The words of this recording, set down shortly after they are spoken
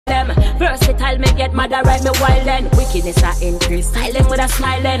Versatile, me get mad, I ride me wild then. Wickedness I increase, silent with a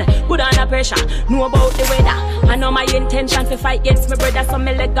smile then. Put on a pressure, know about the weather. I know my intention to fight against my brother. So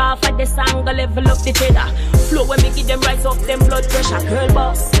me leg off at this angle, level up the cheddar. Flow when me give them rise up, them blood pressure. Girl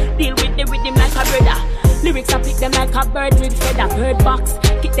boss, deal with the rhythm like a brother. Lyrics I pick them like a bird with feather. Bird box,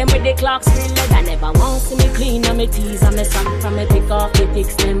 kick them with the clocks, real leather. Never want to me clean on me tees and me song from me pick off the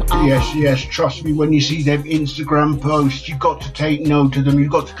picks them off. Yes, trust me, when you see them Instagram posts, you got to take note of them, you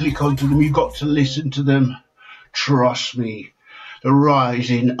got to click onto them, you got to listen to them. Trust me. The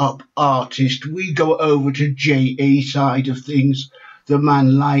rising up artist. We go over to JA side of things. The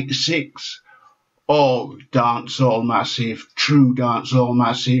man like 6. All dancehall massive, true dancehall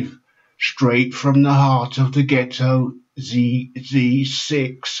massive. Straight from the heart of the ghetto, ZIZI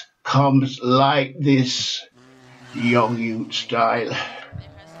comes like this, young youth style,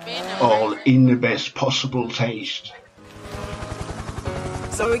 all in the best possible taste.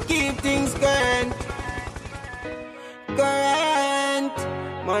 So we keep things current,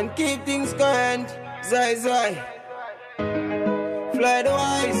 man, keep things current, ZIZI, fly the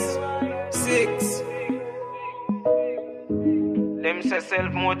wise, 6. Them say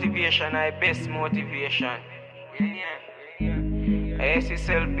self-motivation, I best motivation. I say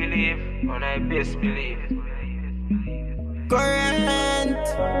self-belief, and I best believe. Current.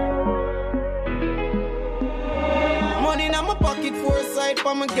 Money in my pocket, foresight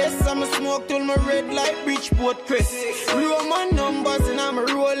for my guests. I'm a smoke till my red light Bridgeport Crest. Roman numbers in my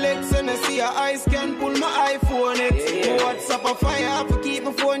Rolex, and I see your eyes can pull my iPhone X. WhatsApp a fire for keep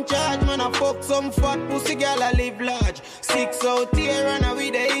my phone charged. Man, I fuck some fat pussy girl, I live large. 6 out here and I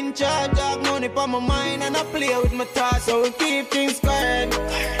with the in charge. I have money for my mind and I play with my thoughts. So we keep things current.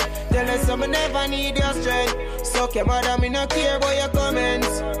 Tell us I never need your strength. Suck your mother, me no care about your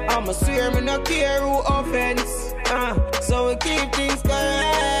comments. I'ma swear me no care who offense. So we keep things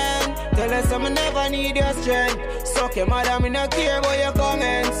current. Tell us I never need your strength. Suck your mother, me no care about your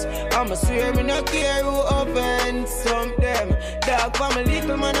comments. I'ma swear me no care who offense. Some them dog for my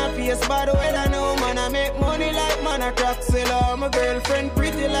little man a face. By the way I know man I make money like man a crack seller. My girlfriend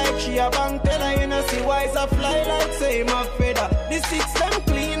pretty like she a bank teller. You know see wise a fly like same a feather. The 6 them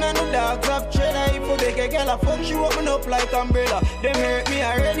clean and the dogs have cheddar. If you beg a girl a fuck she open up like umbrella. Them hurt me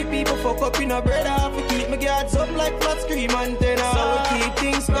already, people fuck up in a brother. Have to keep my guards up like flat screen antenna. So we keep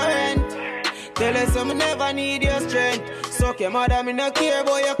things current. Tell us I never need your strength. Suck your mother, me no care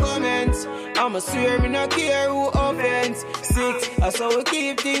about your comments. I'ma swear me no care who offense. 6, that's how we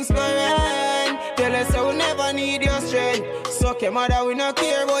keep things current. Tell us I never need your strength. Suck your mother, we no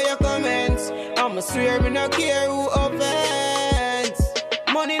care about your comments. I'ma swear me no care who offense.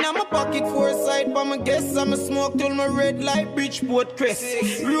 Money in my pocket, foresight for my guests. I'ma smoke till my red light Bridgeport Crest.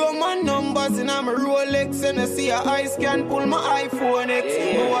 Roman numbers in my Rolex, and I see your eyes can pull my iPhone X.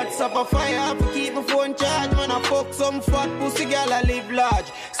 My WhatsApp a fire for keep my phone charged. Man, I fuck some fat pussy girl, I live large.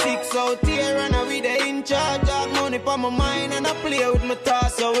 6 out here and I with the in charge. I have money for my mind and I play with my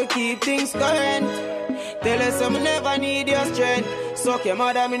thoughts. So we keep things current. Tell us I never need your strength. Suck your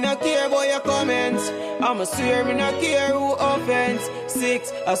mother, me no care about your comments. I'ma swear me no care who offense.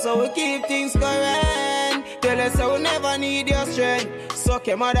 6, that's how we keep things current. Tell us I will never need your strength. Suck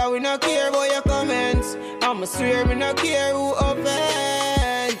your mother, we no care about your comments. I'ma swear me no care who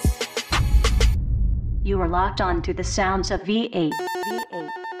offense. You are locked on to the sounds of V8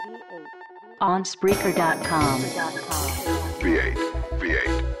 on Spreaker.com. V8, V8,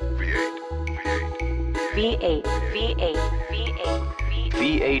 V8, V8, V8, V8,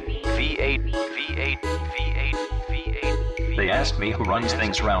 V8, V8, V8, V8, V8, V8. They asked me who runs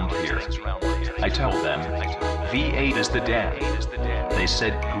things round here. I told them, V8 is the dad. They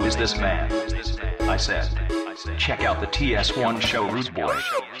said, who is this man? I said, check out the TS1 show, Rude Boy.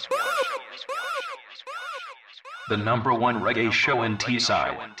 The #1 reggae show in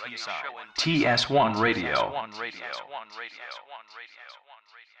T-Side. TS1 Radio.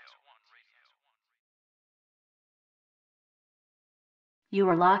 You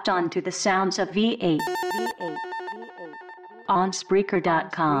are locked on to the sounds of V8 on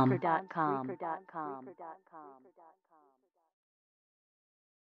Spreaker.com.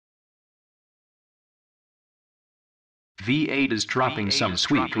 V8 is dropping some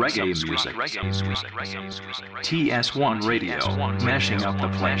sweet reggae music. TS1 Radio, mashing up the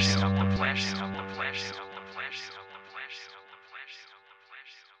place.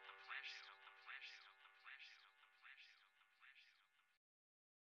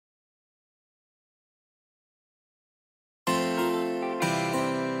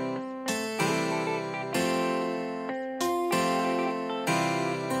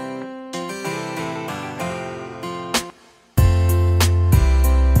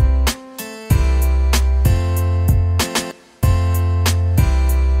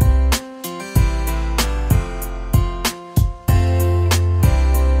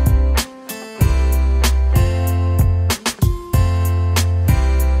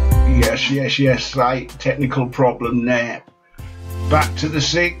 Yes, slight technical problem there. Back to the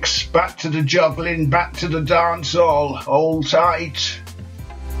 6, back to the juggling, back to the dance hall. Hold tight.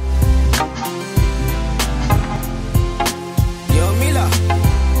 Yo, Miller,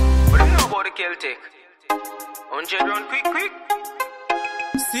 what do you know about the Celtic? 100 run quick.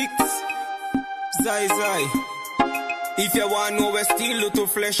 6, ZIZI. If you want to know where still little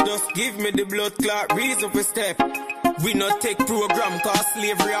flesh, just give me the blood clot reason for step. We not take program, cause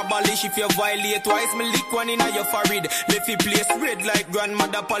slavery abolish. If you violate twice, me lick one in your forehead. Left you place red like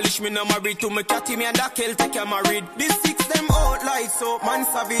grandmother polish. Me no married to me catty, me and that Celtic you married. This 6 them out like so, man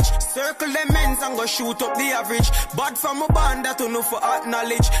savage. Circle them men's and go shoot up the average. Bad from a band that enough for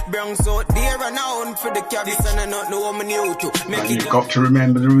acknowledge. Bronx out there and out for the cabis and I not know what me new to. And you've got to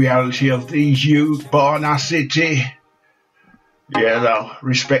remember the reality of these youth born our city. Yeah, though,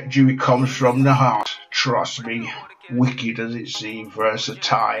 respect you, it comes from the heart. Trust me. Wicked as it seems,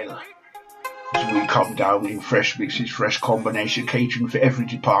 versatile. As we come down in fresh mixes, fresh combination, catering for every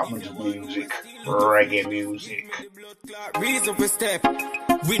department of music. Reggae music. Reason for step.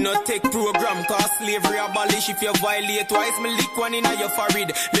 We not take program, cause slavery abolish. If you violate twice, me lick one in your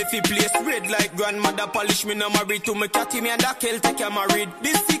forehead. Left you place red like grandmother polish. Me no married to me catty, me and that Celtic you married.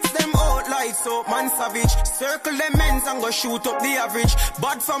 This 6 them out like so, man savage. Circle them men's and go shoot up the average.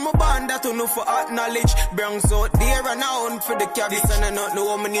 Bad from a band that enough for acknowledge. Bronx out there and out for the cabis and I not know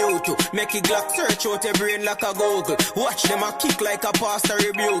what me new to. Make it Glock search out your brain like a Google. Watch them a kick like a pastor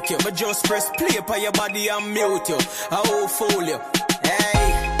rebuke you. But just press play for your body and mute you. I won't fool you.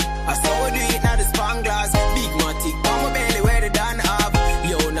 Hey, I saw we do it now the span glass. Big matic, on my belly where the dan have.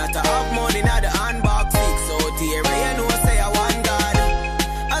 Yo, not to have money now the handbag. 6 out here, you know say I want God.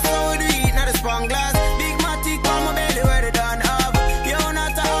 I saw we do it now the span glass. Big matic, on my belly where the dan have. Yo,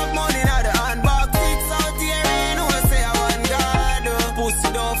 not to have money now the handbag. 6 out here, you know say I want God. Pussy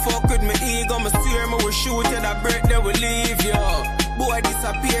don't fuck with me ego, me steer me will shoot you, that birthday will leave you. Boy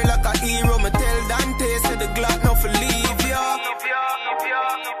disappear like a hero, me tell Dante say the Glock no for leave you.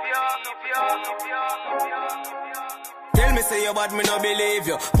 Tell me say you bad, me no believe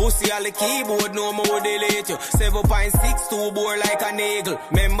you. Pussy all the keyboard, no more delete you. 7.62 bore like a nagel.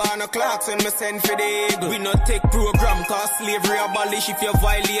 Member on the clocks when me send for the eagle. We not take program, cause slavery abolish. If you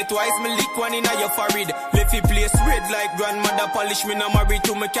violate twice, me lick one in your forehead. Left you place red like grandmother polish. Me no married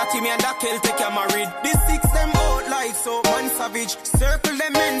to me catty, me and that Celtic you married. This 6 them out like so, man savage. Circle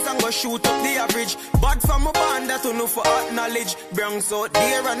them men's and go shoot up the average. Bad from a band that enough for acknowledge. Bronx out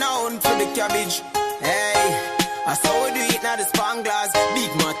there and out for the cabbage. Hey, I saw we do it now the span glass. Big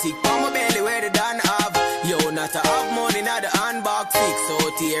matic, on my belly where the dan have. Yo, not to have money now the handbag. 6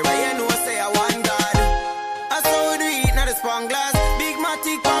 out here, you know say I want God. I saw we do it now the span glass. Big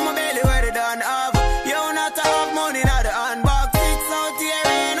matic, on my belly where the dan have. Yo, not to have money now the handbag. 6 out here,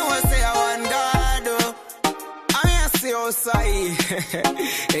 you know say I want God. I mean I see outside.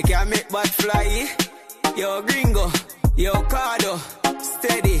 They can't make bad fly. Yo, gringo, yo, cardo,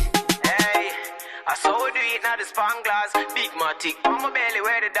 steady. I saw we do it now the span glass. Big matic, on my belly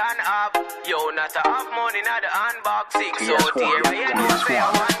where the dan have. Yo, not to have money now the handbag. 6 out here, you know say I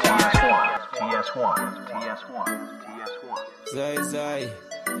want God. ZIZI.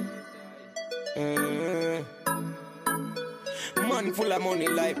 Man full of money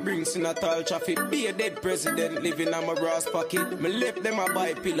like brings in a tall traffic. Be a dead president living on my brass pocket. Me left them a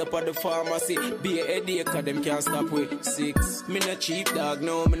buy pill up at the pharmacy. Be a headache cause them can't stop with 6. Me not cheap dog,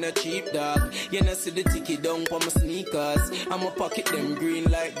 no me not cheap dog. You know see the ticket down for my sneakers. I'ma pocket them green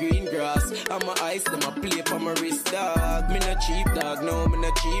like green grass. I'ma ice them a play for my wrist dog. Me not cheap dog, no me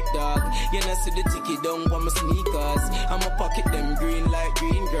not cheap dog. You know see the ticket down for my sneakers. I'ma pocket them green like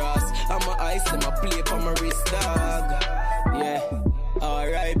green grass. I'ma ice them a play for my wrist dog. Yeah,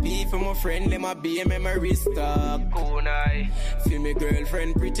 R.I.P. for my friend, let my be a memory stock. Oh, night. Feel me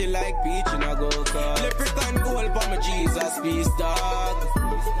girlfriend pretty like peach in a go-kart. Leprechaun gold for my Jesus peace dog.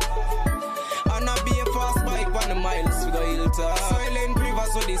 And I be a fast bike on the miles for the hilltop. Silent river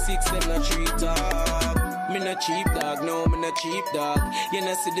so the 6 them not treat dog. Me not cheap dog, no me not cheap dog. You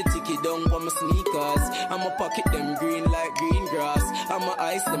know see the ticket down for my sneakers. I'ma pocket them green like green grass. I'ma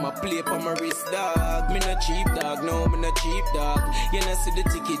ice them a play for my wrist dog. Me not cheap dog, no me not cheap dog. You know see the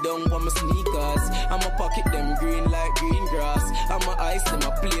ticket down for my sneakers. I'ma pocket them green like green grass. I'ma ice them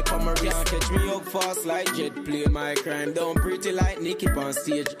a play for my wrist. Can't catch me up fast like jet plane. My crime down pretty like Nicky on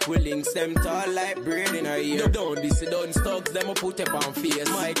stage. We links them tall like brain in a ear. Down this done stocks them a put up on face.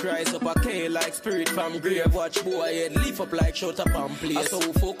 My cries up a K like spirit from grave. Watch boy head lift up like shut up and place. I saw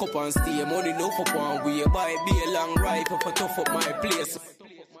we fuck up and stay. Money no fuck one way. Buy be a long rifle for tough up my place.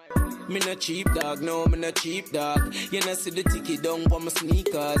 Me no cheap dog, no, me no cheap dog. You know see the ticket down on my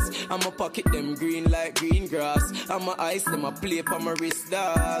sneakers. I'ma pocket them green like green grass. I'ma ice them, I play on my wrist,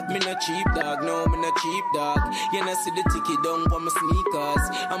 dog. Me no cheap dog, no, me no cheap dog. You know see the ticket down on my sneakers.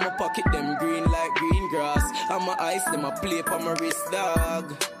 I'ma pocket them green like green grass. I'ma ice them, I play on my wrist,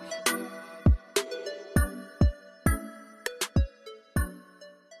 dog.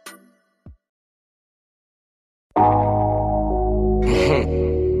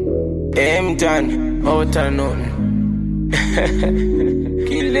 M-Town, out of nothing.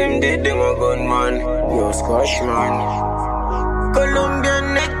 Kill them dead, them a gunman. Yo, squash man.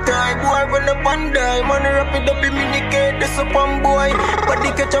 Colombian necktie, boy, run up and die. Man, wrap it up in minicate, this up on boy.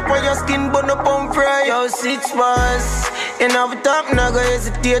 Body catch up on your skin, bun up on fry. Yo, 6 bars. In have top, nah go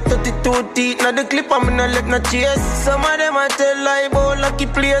hesitate, 32 teeth. Now the clip, I'm gonna let no chase. Some of them I tell lie about lucky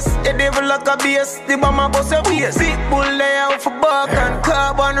place. The devil like a base, the bomb boss a waste. Big bull lay out for back and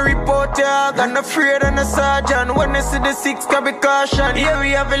carbon report yard. And afraid and a sergeant. When they see the 6, can be caution. Here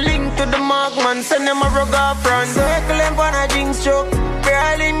we have a link to the markman, send them a rug off front. Circle them on a jinx choke.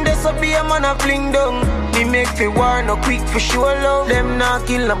 Berlin, this a be a man a fling down. Me make fi war, no quick for sure love. Them not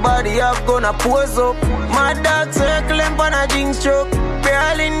kill nobody, I've gonna pose up. My dog circle them on a jinx choke.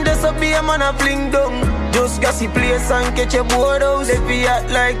 Berlin, this a be a man a fling down. Just gassy place and catch a boathouse. If we act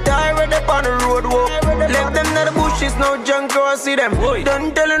like tire up on the road walk. Left them to the bushes, no junk or see them.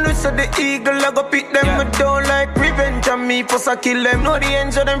 Don't tell them it's the eagle, I go pick them. But don't like revenge on me, plus I kill them. Know the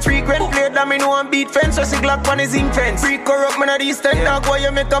ends of them frequent. Play them in one beat fence, so sick like on his zinc fence. Free corrupt man at the east end, dog. Why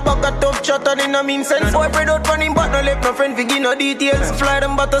you make a back a tough shot and in a mean sense. Boy spread out on him, but no left no friend, figure no details. Fly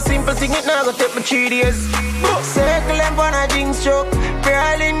them but a simple thing, it now go take me 3 days. Circle them on a jinx choke.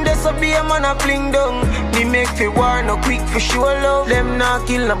 Berlin, this a be a man a fling down. Me make fi war, no quick for sure love. Them not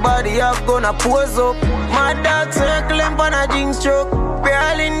kill nobody, I've gonna pose up. My dog circle them on a jinx choke.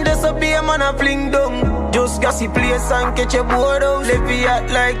 Berlin, this a be a man a fling down. Just gassy place and catch a boathouse. If we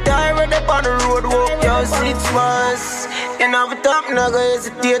act like tire up on the road walk. Yo, 6 bars. And have a top, nah go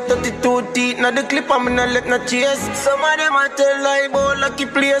hesitate, 32 teeth. Now the clip, I'm gonna let no chase. Some of them I tell lie about lucky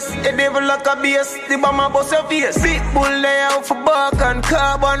place. The devil like a base, the bomb boss a face. Big bull lay out for back and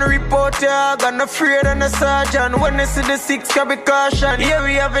carbon report yard. And afraid and a sergeant. When they see the 6, can be caution. Here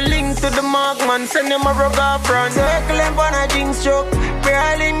we have a link to the markman, send them a rug off front. Circle them on a jinx choke.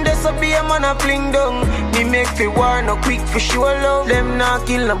 Berlin, this a be a man a fling down. Me make fi war, no quick for sure love. Them not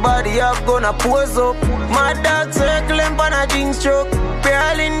kill nobody, I've gonna pose up. My dog circle them on a jinx choke.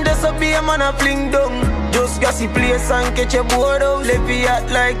 Berlin, this a be a man a fling down. Just gassy place and catch a boathouse. If we act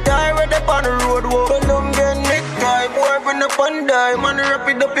like tire up on the road walk. Colombian necktie, boy, run up and die. Man, wrap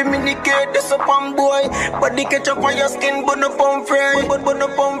it up in minicate, this up on boy. Body catch up on your skin, bun up on fry. Bun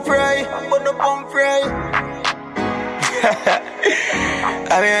up on fry, bun up on fry.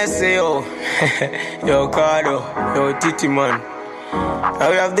 I mean I say yo, yo Cardo, yo Titi man. I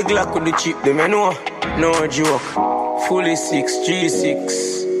will have the Glock with the chip, them you know, no joke. Fully 6,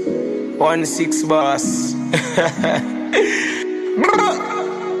 G6, 1-6 bars.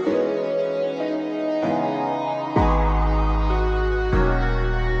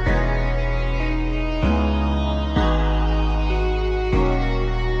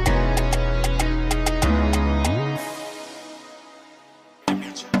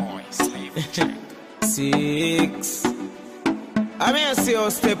 6. I mean I see how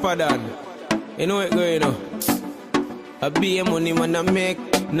stepper done. You know what going on? I be a money man I make.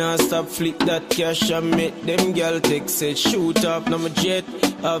 Now stop flick that cash and make them gal take set. Shoot up now my jet.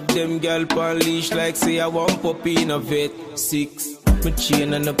 Have them gal pan leash like say I want puppy in a vet. 6. My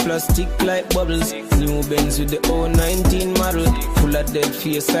chain and the plastic like bubbles. New Benz with the 019 model. Full of dead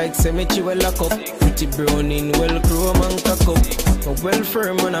face like cemetery well lock up. Pretty brown in well chrome and cock up. A well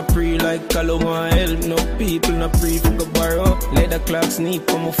firm and a pre like Calo want help. No people no pre for go borrow. Leather clocks neat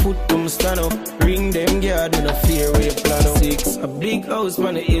from my foot to my stand up. Ring them yard with no fear where you plan up. 6. A big house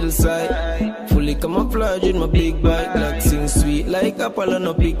on the hillside. Fully camouflage with my big bike. Like sing sweet like Apollo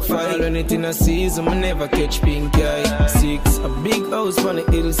no big file. Anything I see is I never catch pink eye. 6. A big house on the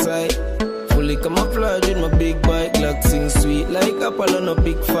hillside. Fully camouflage with my big bike. Like sing sweet like Apollo no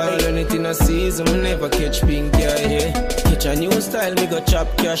big file. Anything I see is I never catch pink eye. Yeah. Catch a new style, me go chop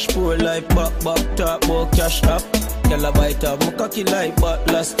cash poor like back talk about cash up. Girl a bite up, my cocky like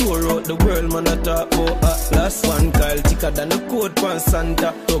Atlas. Tour out the world, man a talk about Atlas. One Kyle thicker than the coat pan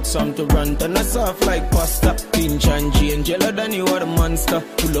Santa. Talk some to rant and a soft like pasta. Pinch and Jane, jello than you are the monster.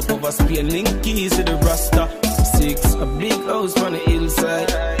 Pull up over Spain, link keys to the Rasta. 6, a big house on the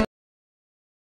hillside.